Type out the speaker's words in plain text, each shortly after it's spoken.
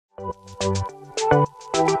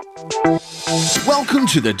Welcome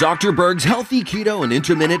to the Dr. Berg's Healthy Keto and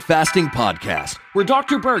Intermittent Fasting Podcast, where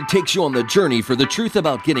Dr. Berg takes you on the journey for the truth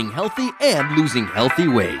about getting healthy and losing healthy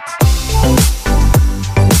weight.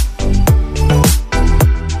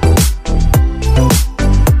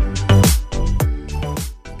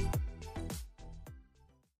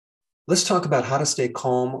 Let's talk about how to stay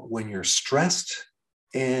calm when you're stressed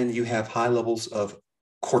and you have high levels of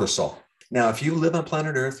cortisol. Now, if you live on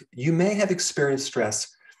planet Earth, you may have experienced stress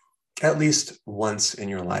at least once in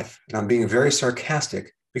your life. And I'm being very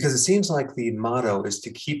sarcastic because it seems like the motto is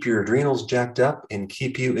to keep your adrenals jacked up and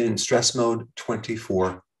keep you in stress mode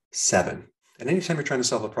 24/7. And anytime you're trying to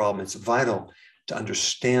solve a problem, it's vital to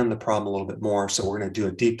understand the problem a little bit more. So we're going to do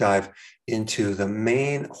a deep dive into the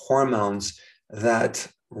main hormones that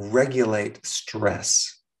regulate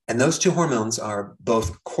stress. And those two hormones are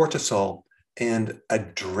both cortisol and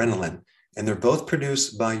adrenaline. And they're both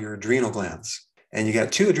produced by your adrenal glands. And you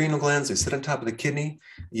got two adrenal glands. They sit on top of the kidney.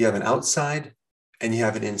 You have an outside and you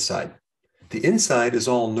have an inside. The inside is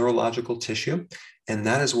all neurological tissue, and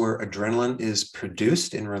that is where adrenaline is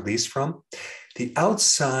produced and released from. The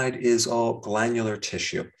outside is all glandular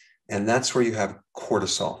tissue, and that's where you have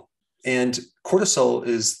cortisol. And cortisol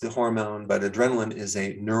is the hormone, but adrenaline is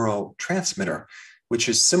a neurotransmitter, which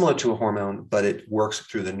is similar to a hormone, but it works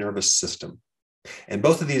through the nervous system. And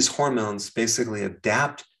both of these hormones basically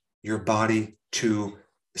adapt your body to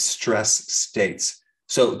stress states.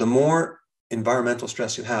 So the more environmental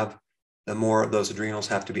stress you have, the more those adrenals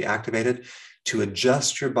have to be activated to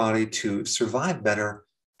adjust your body to survive better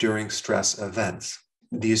during stress events.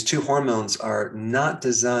 These two hormones are not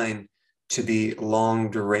designed to be long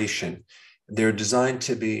duration. They're designed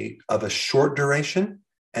to be of a short duration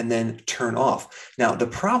and then turn off. Now, the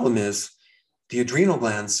problem is the adrenal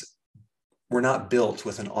glands were not built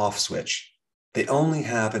with an off switch. They only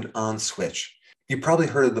have an on switch. You probably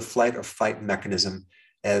heard of the flight or fight mechanism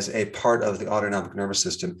as a part of the autonomic nervous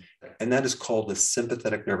system, and that is called the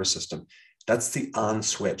sympathetic nervous system. That's the on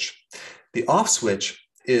switch. The off switch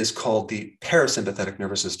is called the parasympathetic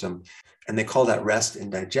nervous system, and they call that rest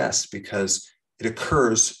and digest because it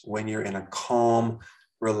occurs when you're in a calm,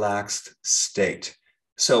 relaxed state.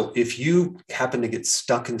 So if you happen to get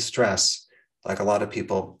stuck in stress, like a lot of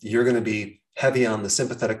people, you're going to be heavy on the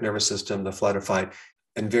sympathetic nervous system, the flight or fight,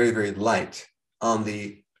 and very, very light on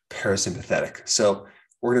the parasympathetic. So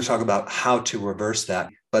we're going to talk about how to reverse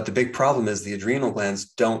that. But the big problem is the adrenal glands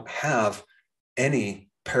don't have any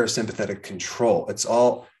parasympathetic control. It's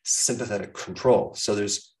all sympathetic control. So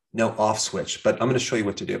there's no off switch, but I'm going to show you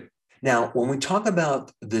what to do. Now, when we talk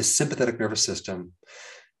about the sympathetic nervous system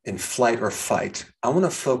in flight or fight, I want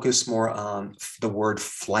to focus more on the word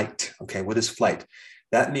flight. Okay, what is flight?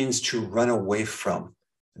 That means to run away from.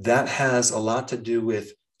 That has a lot to do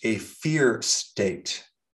with a fear state.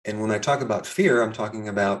 And when I talk about fear, I'm talking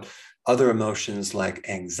about other emotions like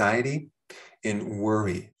anxiety and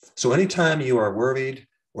worry. So anytime you are worried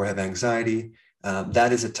or have anxiety,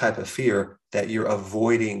 that is a type of fear that you're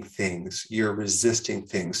avoiding things, you're resisting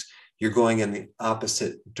things, you're going in the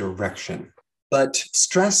opposite direction. But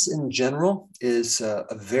stress in general is a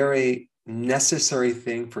very necessary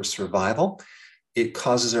thing for survival. It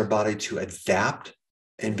causes our body to adapt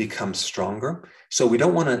and become stronger. So we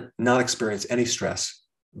don't want to not experience any stress,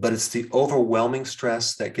 but it's the overwhelming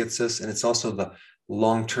stress that gets us. And it's also the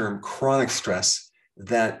long-term chronic stress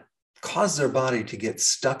that causes our body to get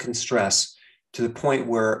stuck in stress to the point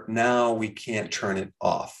where now we can't turn it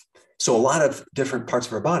off. So a lot of different parts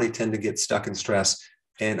of our body tend to get stuck in stress.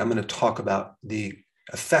 And I'm going to talk about the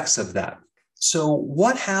effects of that. So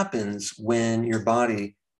what happens when your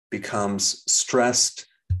body becomes stressed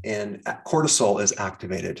and cortisol is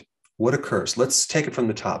activated? What occurs? Let's take it from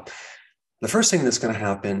the top. The first thing that's going to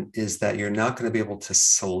happen is that you're not going to be able to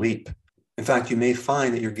sleep. In fact, you may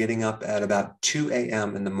find that you're getting up at about 2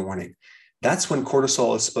 a.m. in the morning. That's when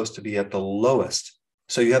cortisol is supposed to be at the lowest.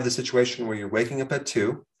 So you have the situation where you're waking up at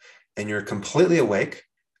 2 and you're completely awake,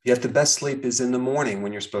 yet the best sleep is in the morning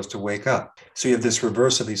when you're supposed to wake up. So you have this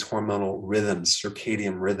reverse of these hormonal rhythms,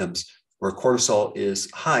 circadian rhythms, where cortisol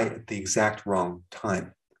is high at the exact wrong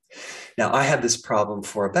time. Now, I had this problem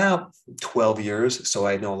for about 12 years, so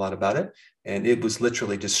I know a lot about it. And it was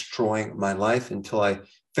literally destroying my life until I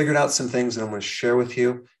figured out some things that I'm going to share with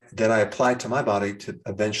you that I applied to my body to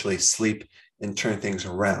eventually sleep and turn things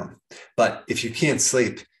around. But if you can't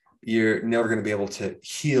sleep, you're never going to be able to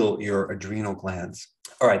heal your adrenal glands.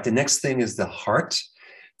 All right, the next thing is the heart.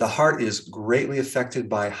 The heart is greatly affected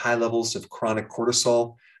by high levels of chronic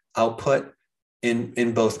cortisol output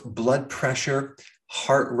in both blood pressure,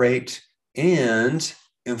 heart rate, and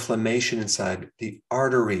inflammation inside the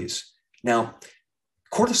arteries. Now,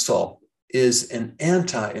 cortisol is an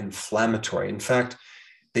anti-inflammatory. In fact,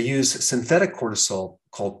 they use synthetic cortisol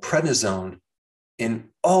called prednisone in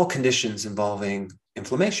all conditions involving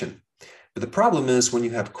inflammation. But the problem is when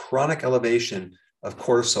you have chronic elevation of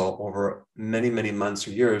cortisol over many, many months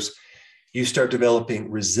or years, you start developing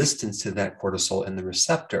resistance to that cortisol in the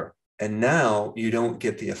receptor. And now you don't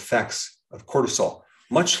get the effects of cortisol.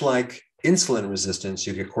 Much like insulin resistance,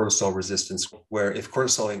 you get cortisol resistance, where if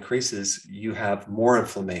cortisol increases, you have more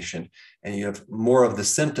inflammation and you have more of the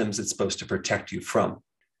symptoms it's supposed to protect you from.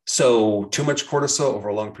 So too much cortisol over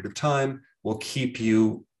a long period of time will keep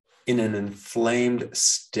you in an inflamed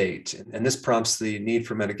state. And this prompts the need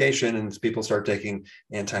for medication, and people start taking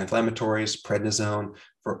anti-inflammatories, prednisone,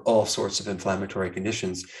 for all sorts of inflammatory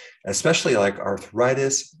conditions, especially like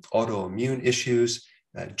arthritis, autoimmune issues,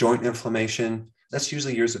 joint inflammation. That's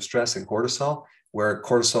usually years of stress and cortisol, where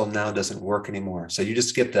cortisol now doesn't work anymore. So you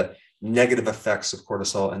just get the negative effects of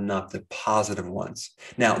cortisol and not the positive ones.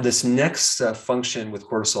 Now, this next function with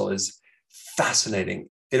cortisol is fascinating.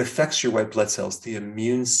 It affects your white blood cells, the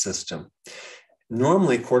immune system.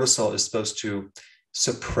 Normally, cortisol is supposed to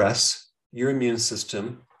suppress your immune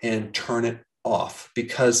system and turn it off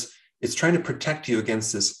because it's trying to protect you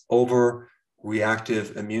against this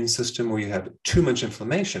overreactive immune system where you have too much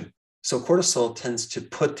inflammation. So cortisol tends to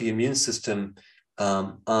put the immune system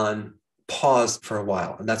on pause for a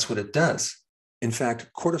while, and that's what it does. In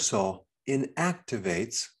fact, cortisol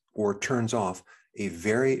inactivates or turns off a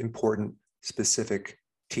very important specific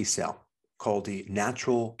T cell called the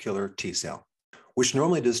natural killer T cell, which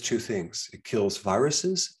normally does two things. It kills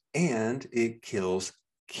viruses and it kills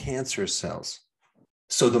cancer cells.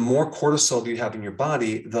 So the more cortisol you have in your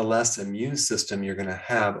body, the less immune system you're going to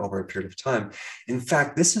have over a period of time. In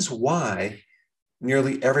fact, this is why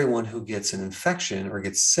nearly everyone who gets an infection or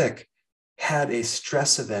gets sick had a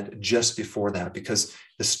stress event just before that, because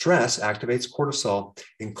the stress activates cortisol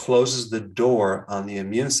and closes the door on the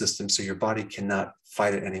immune system so your body cannot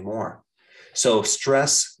fight it anymore. So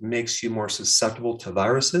stress makes you more susceptible to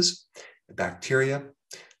viruses, bacteria,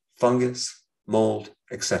 fungus, mold,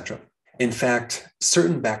 etc. In fact,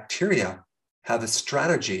 certain bacteria have a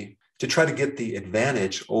strategy to try to get the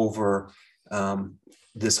advantage over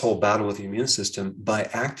this whole battle with the immune system by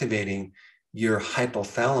activating your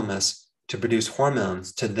hypothalamus to produce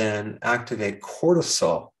hormones to then activate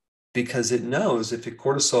cortisol, because it knows if the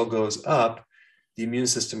cortisol goes up, the immune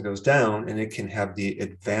system goes down and it can have the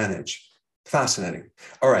advantage. Fascinating.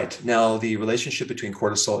 All right, now the relationship between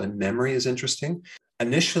cortisol and memory is interesting.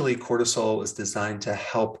 Initially, cortisol is designed to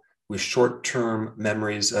help with short-term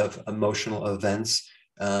memories of emotional events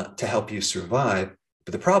to help you survive.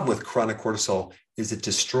 But the problem with chronic cortisol is it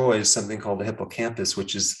destroys something called the hippocampus,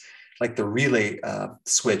 which is like the relay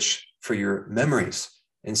switch for your memories.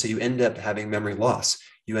 And so you end up having memory loss.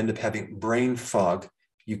 You end up having brain fog.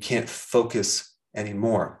 You can't focus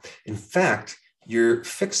anymore. In fact, you're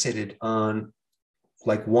fixated on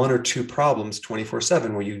like one or two problems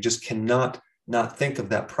 24/7, where you just cannot not think of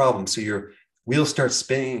that problem. So your wheels start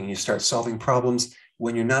spinning and you start solving problems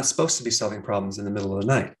when you're not supposed to be solving problems in the middle of the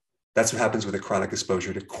night. That's what happens with a chronic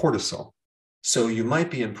exposure to cortisol. So you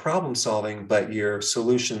might be in problem solving, but your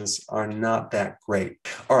solutions are not that great.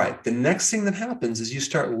 All right, the next thing that happens is you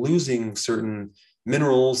start losing certain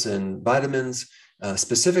minerals and vitamins,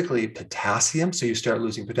 specifically potassium. So you start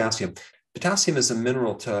losing potassium. Potassium is a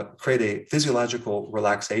mineral to create a physiological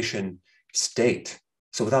relaxation state.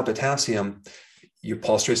 So without potassium, your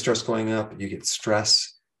pulse rate starts going up, you get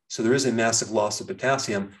stress. So there is a massive loss of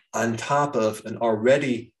potassium on top of an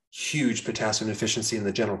already huge potassium deficiency in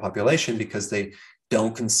the general population, because they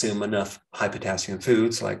don't consume enough high potassium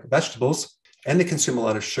foods like vegetables, and they consume a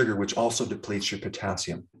lot of sugar, which also depletes your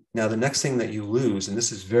potassium. Now, the next thing that you lose, and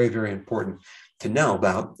this is very, very important to know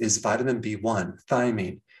about, is vitamin B1,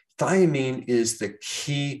 thiamine. Thiamine is the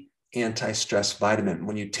key anti-stress vitamin.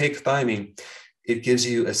 When you take thiamine, it gives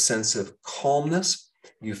you a sense of calmness.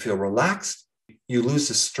 You feel relaxed. You lose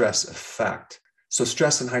the stress effect. So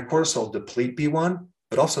stress and high cortisol deplete B1,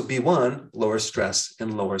 but also B1 lowers stress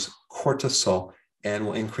and lowers cortisol and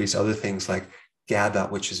will increase other things like GABA,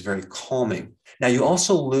 which is very calming. Now, you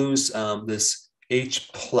also lose this H+.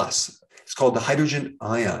 It's called the hydrogen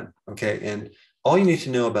ion, okay? And all you need to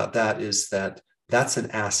know about that is that that's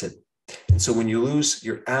an acid. And so when you lose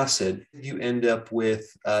your acid, you end up with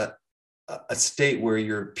a state where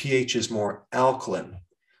your pH is more alkaline.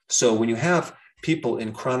 So when you have people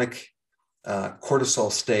in chronic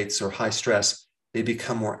cortisol states or high stress, they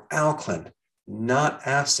become more alkaline, not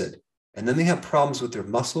acid. And then they have problems with their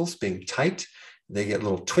muscles being tight. They get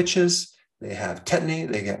little twitches. they have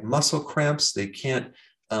tetany, they get muscle cramps, they can't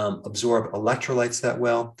absorb electrolytes that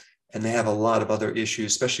well, and they have a lot of other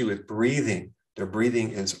issues, especially with breathing. Their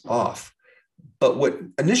breathing is off. But what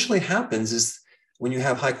initially happens is when you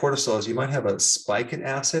have high cortisol is you might have a spike in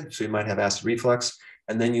acid, so you might have acid reflux,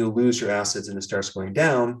 and then you lose your acids and it starts going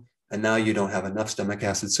down, and now you don't have enough stomach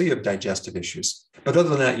acid, so you have digestive issues. But other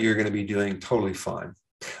than that, you're going to be doing totally fine.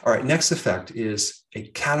 All right, next effect is a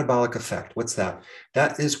catabolic effect. What's that?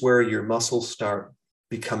 That is where your muscles start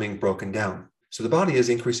becoming broken down. So the body is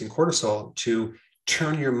increasing cortisol to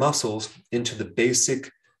turn your muscles into the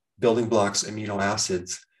basic building blocks, amino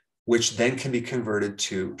acids, which then can be converted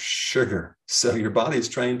to sugar. So your body is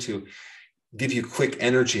trying to give you quick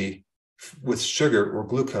energy with sugar or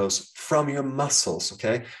glucose from your muscles,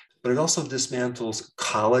 okay? But it also dismantles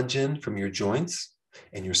collagen from your joints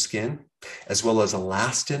and your skin, as well as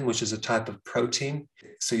elastin, which is a type of protein.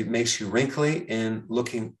 So it makes you wrinkly and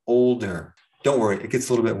looking older. Don't worry, it gets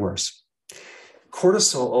a little bit worse.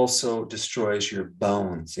 Cortisol also destroys your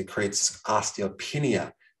bones. It creates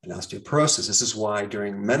osteopenia and osteoporosis. This is why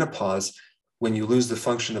during menopause, when you lose the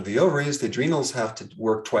function of the ovaries, the adrenals have to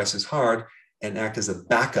work twice as hard and act as a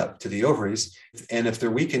backup to the ovaries. And if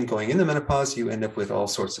they're weakened going into menopause, you end up with all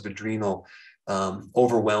sorts of adrenal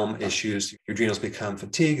overwhelm issues. Your adrenals become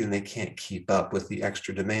fatigued and they can't keep up with the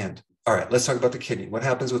extra demand. All right, let's talk about the kidney. What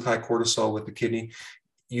happens with high cortisol with the kidney?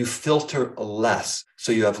 You filter less.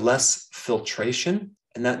 So you have less filtration,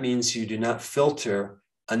 and that means you do not filter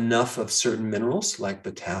enough of certain minerals like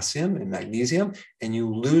potassium and magnesium, and you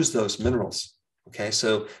lose those minerals. Okay,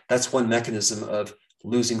 so that's one mechanism of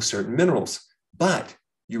losing certain minerals, but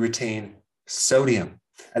you retain sodium.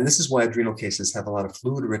 And this is why adrenal cases have a lot of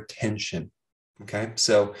fluid retention. Okay,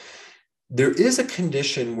 so there is a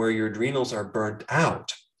condition where your adrenals are burnt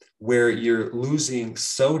out, where you're losing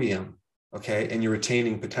sodium, okay, and you're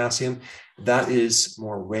retaining potassium. That is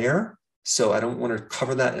more rare. So I don't want to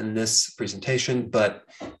cover that in this presentation, but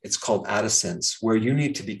it's called Addison's, where you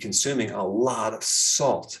need to be consuming a lot of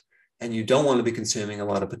salt and you don't want to be consuming a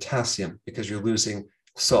lot of potassium because you're losing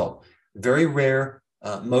salt. Very rare.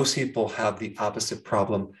 Most people have the opposite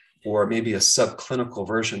problem or maybe a subclinical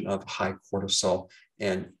version of high cortisol,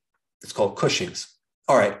 and it's called Cushing's.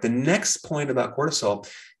 All right, the next point about cortisol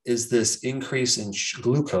is this increase in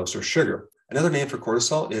glucose or sugar. Another name for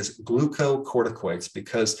cortisol is glucocorticoids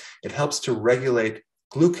because it helps to regulate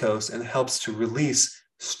glucose and helps to release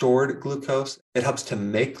stored glucose. It helps to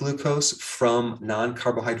make glucose from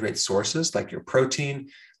non-carbohydrate sources like your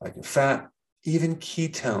protein, like your fat, even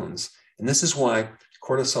ketones. And this is why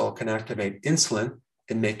cortisol can activate insulin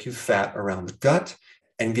and make you fat around the gut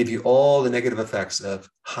and give you all the negative effects of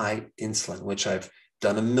high insulin, which I've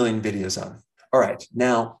done a million videos on. All right,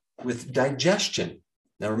 now with digestion.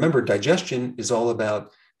 Now remember, digestion is all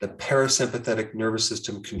about the parasympathetic nervous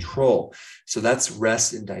system control. So that's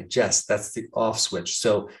rest and digest. That's the off switch.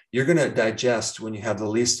 So you're going to digest when you have the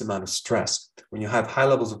least amount of stress. When you have high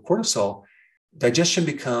levels of cortisol, digestion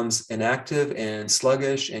becomes inactive and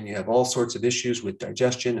sluggish, and you have all sorts of issues with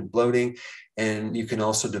digestion and bloating, and you can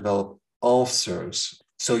also develop ulcers.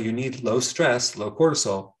 So you need low stress, low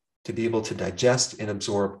cortisol to be able to digest and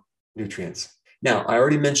absorb nutrients. Now, I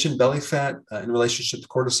already mentioned belly fat in relationship to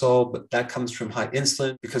cortisol, but that comes from high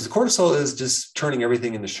insulin because the cortisol is just turning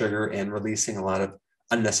everything into sugar and releasing a lot of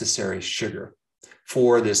unnecessary sugar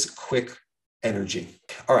for this quick energy.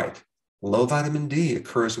 All right, low vitamin D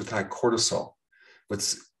occurs with high cortisol.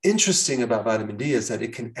 What's interesting about vitamin D is that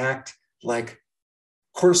it can act like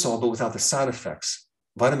cortisol, but without the side effects.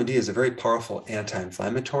 Vitamin D is a very powerful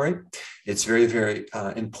anti-inflammatory. It's very, very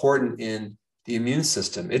important in the immune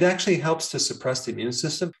system. It actually helps to suppress the immune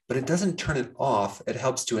system, but it doesn't turn it off. It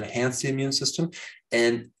helps to enhance the immune system,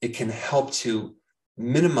 and it can help to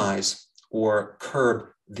minimize or curb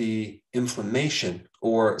the inflammation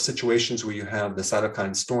or situations where you have the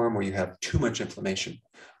cytokine storm, where you have too much inflammation.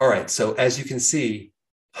 All right, so as you can see,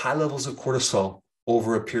 high levels of cortisol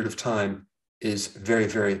over a period of time is very,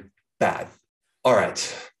 very bad. All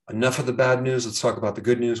right, enough of the bad news. Let's talk about the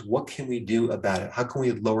good news. What can we do about it? How can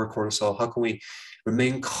we lower cortisol? How can we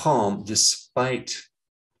remain calm despite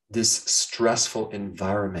this stressful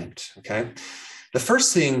environment? Okay. The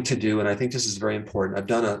first thing to do, and I think this is very important, I've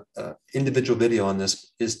done an individual video on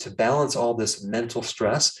this, is to balance all this mental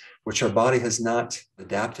stress, which our body has not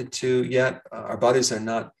adapted to yet. Our bodies are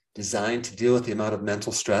not designed to deal with the amount of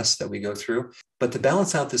mental stress that we go through, but to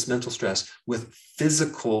balance out this mental stress with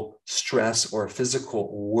physical stress or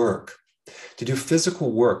physical work, to do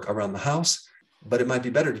physical work around the house, but it might be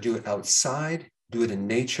better to do it outside, do it in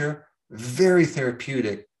nature, very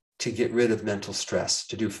therapeutic to get rid of mental stress,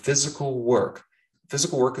 to do physical work.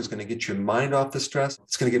 Physical work is going to get your mind off the stress.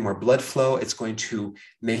 It's going to get more blood flow. It's going to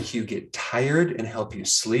make you get tired and help you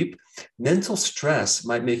sleep. Mental stress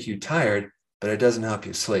might make you tired, but it doesn't help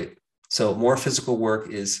you sleep. So more physical work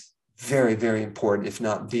is very, very important, if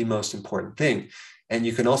not the most important thing. And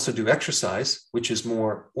you can also do exercise, which is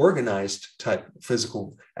more organized type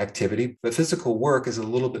physical activity. But physical work is a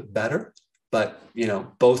little bit better, but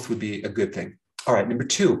both would be a good thing. All right, number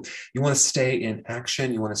 2, you want to stay in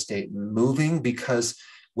action. You want to stay moving, because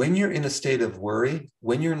when you're in a state of worry,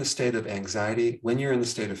 when you're in a state of anxiety, when you're in a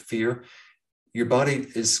state of fear, your body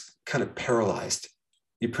is kind of paralyzed.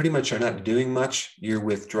 You pretty much are not doing much. You're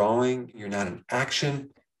withdrawing. You're not in action.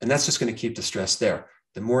 And that's just going to keep the stress there.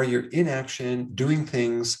 The more you're in action, doing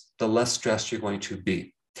things, the less stressed you're going to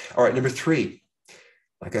be. All right, number 3,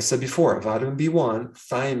 like I said before, vitamin B1,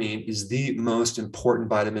 thiamine, is the most important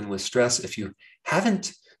vitamin with stress. If you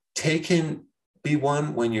haven't taken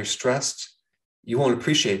B1 when you're stressed, you won't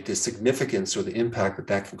appreciate the significance or the impact that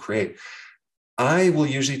that can create. I will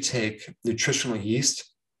usually take nutritional yeast.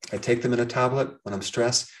 I take them in a tablet when I'm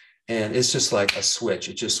stressed, and it's just like a switch.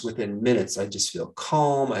 It just, within minutes, I just feel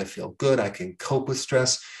calm. I feel good. I can cope with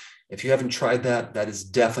stress. If you haven't tried that, that is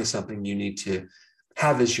definitely something you need to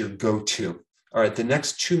have as your go-to. All right, the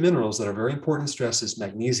next 2 minerals that are very important in stress is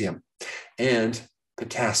magnesium and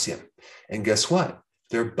potassium. And guess what?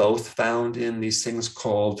 They're both found in these things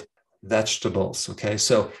called vegetables, okay?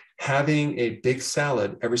 So having a big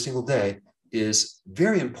salad every single day is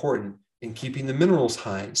very important in keeping the minerals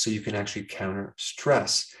high so you can actually counter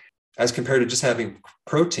stress, as compared to just having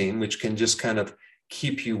protein, which can just kind of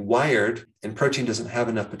keep you wired, and protein doesn't have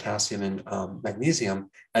enough potassium and magnesium.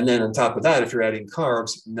 And then on top of that, if you're adding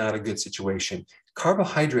carbs, not a good situation.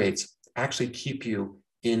 Carbohydrates actually keep you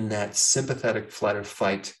in that sympathetic flight or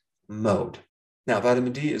fight mode. Now,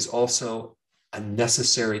 vitamin D is also a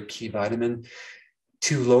necessary key vitamin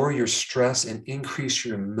to lower your stress and increase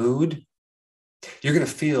your mood. You're going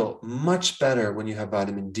to feel much better when you have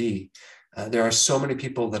vitamin D. There are so many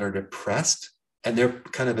people that are depressed, and they're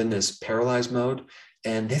kind of in this paralyzed mode,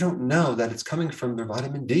 and they don't know that it's coming from their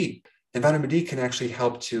vitamin D. And vitamin D can actually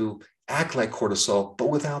help to act like cortisol, but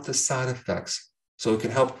without the side effects. So it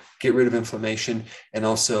can help get rid of inflammation and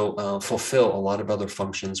also fulfill a lot of other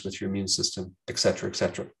functions with your immune system, et cetera, et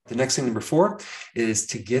cetera. The next thing, number 4, is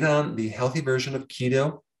to get on the healthy version of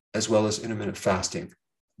keto as well as intermittent fasting.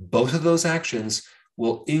 Both of those actions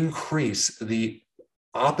will increase the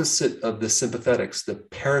opposite of the sympathetics, the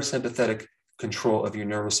parasympathetic control of your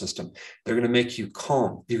nervous system. They're going to make you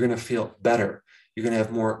calm. You're going to feel better. You're going to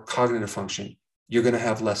have more cognitive function. You're going to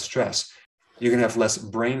have less stress. You're going to have less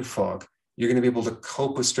brain fog. You're going to be able to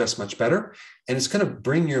cope with stress much better. And it's going to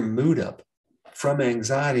bring your mood up from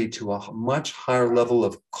anxiety to a much higher level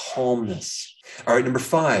of calmness. All right, number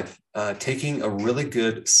 5, taking a really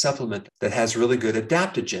good supplement that has really good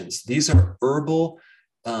adaptogens. These are herbal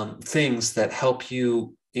things that help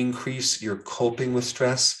you increase your coping with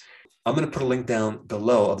stress. I'm going to put a link down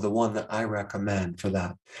below of the one that I recommend for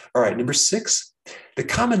that. All right, number 6, the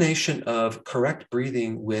combination of correct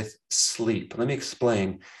breathing with sleep. Let me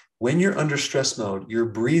explain. When you're under stress mode, your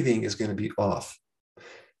breathing is going to be off.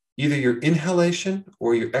 Either your inhalation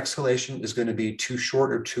or your exhalation is going to be too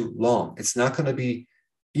short or too long. It's not going to be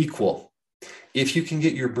equal. If you can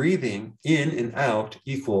get your breathing in and out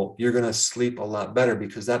equal, you're going to sleep a lot better,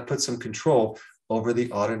 because that puts some control over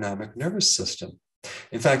the autonomic nervous system.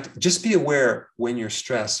 In fact, just be aware when you're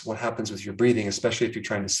stressed, what happens with your breathing, especially if you're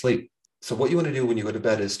trying to sleep. So what you want to do when you go to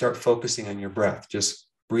bed is start focusing on your breath, just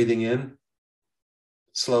breathing in,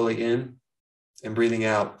 slowly in, and breathing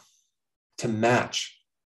out to match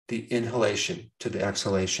the inhalation to the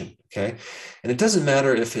exhalation, okay? And it doesn't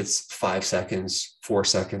matter if it's 5 seconds, 4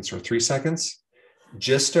 seconds, or 3 seconds.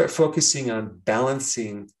 Just start focusing on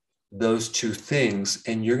balancing those 2 things,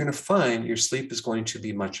 and you're going to find your sleep is going to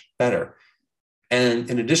be much better. And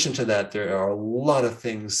in addition to that, there are a lot of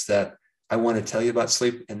things that I want to tell you about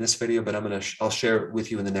sleep in this video, but I'll share it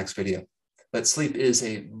with you in the next video. But sleep is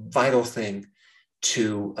a vital thing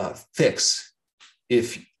to fix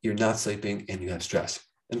if you're not sleeping and you have stress.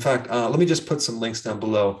 In fact, let me just put some links down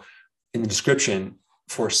below in the description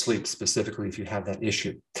for sleep specifically if you have that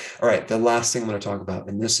issue. All right, the last thing I'm going to talk about,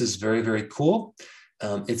 and this is very, very cool.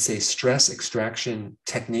 It's a stress extraction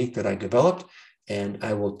technique that I developed, and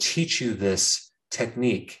I will teach you this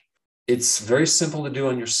technique. It's very simple to do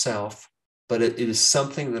on yourself, but it is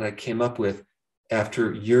something that I came up with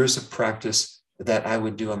after years of practice that I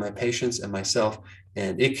would do on my patients and myself,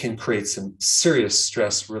 and it can create some serious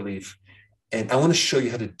stress relief. And I want to show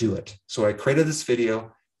you how to do it. So I created this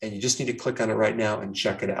video, and you just need to click on it right now and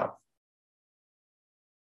check it out.